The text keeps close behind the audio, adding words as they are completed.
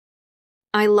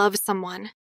I love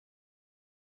someone.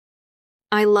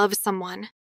 I love someone.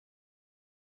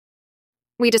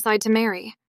 We decide to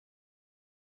marry.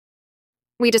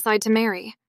 We decide to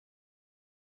marry.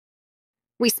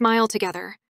 We smile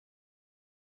together.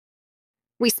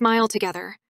 We smile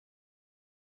together.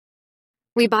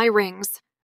 We buy rings.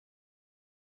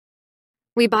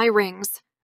 We buy rings.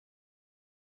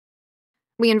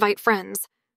 We invite friends.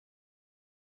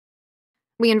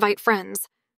 We invite friends.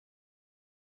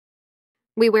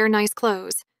 We wear nice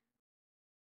clothes.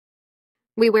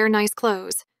 We wear nice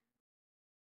clothes.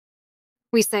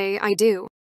 We say, I do.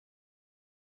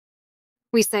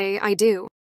 We say, I do.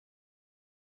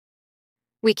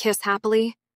 We kiss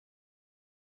happily.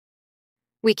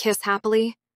 We kiss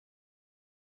happily.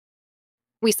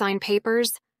 We sign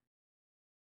papers.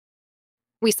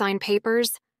 We sign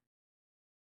papers.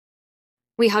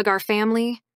 We hug our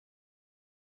family.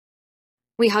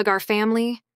 We hug our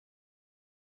family.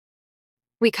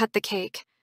 We cut the cake.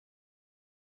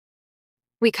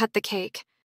 We cut the cake.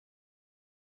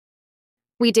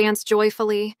 We dance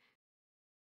joyfully.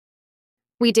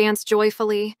 We dance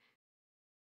joyfully.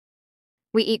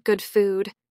 We eat good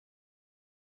food.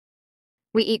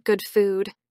 We eat good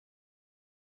food.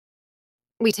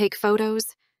 We take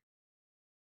photos.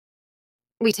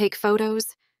 We take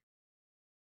photos.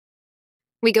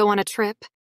 We go on a trip.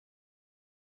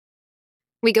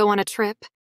 We go on a trip.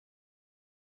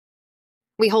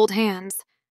 We hold hands.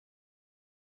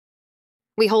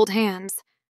 We hold hands.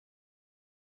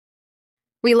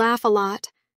 We laugh a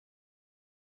lot.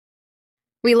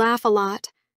 We laugh a lot.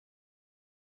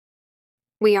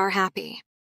 We are happy.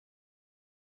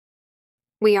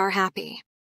 We are happy.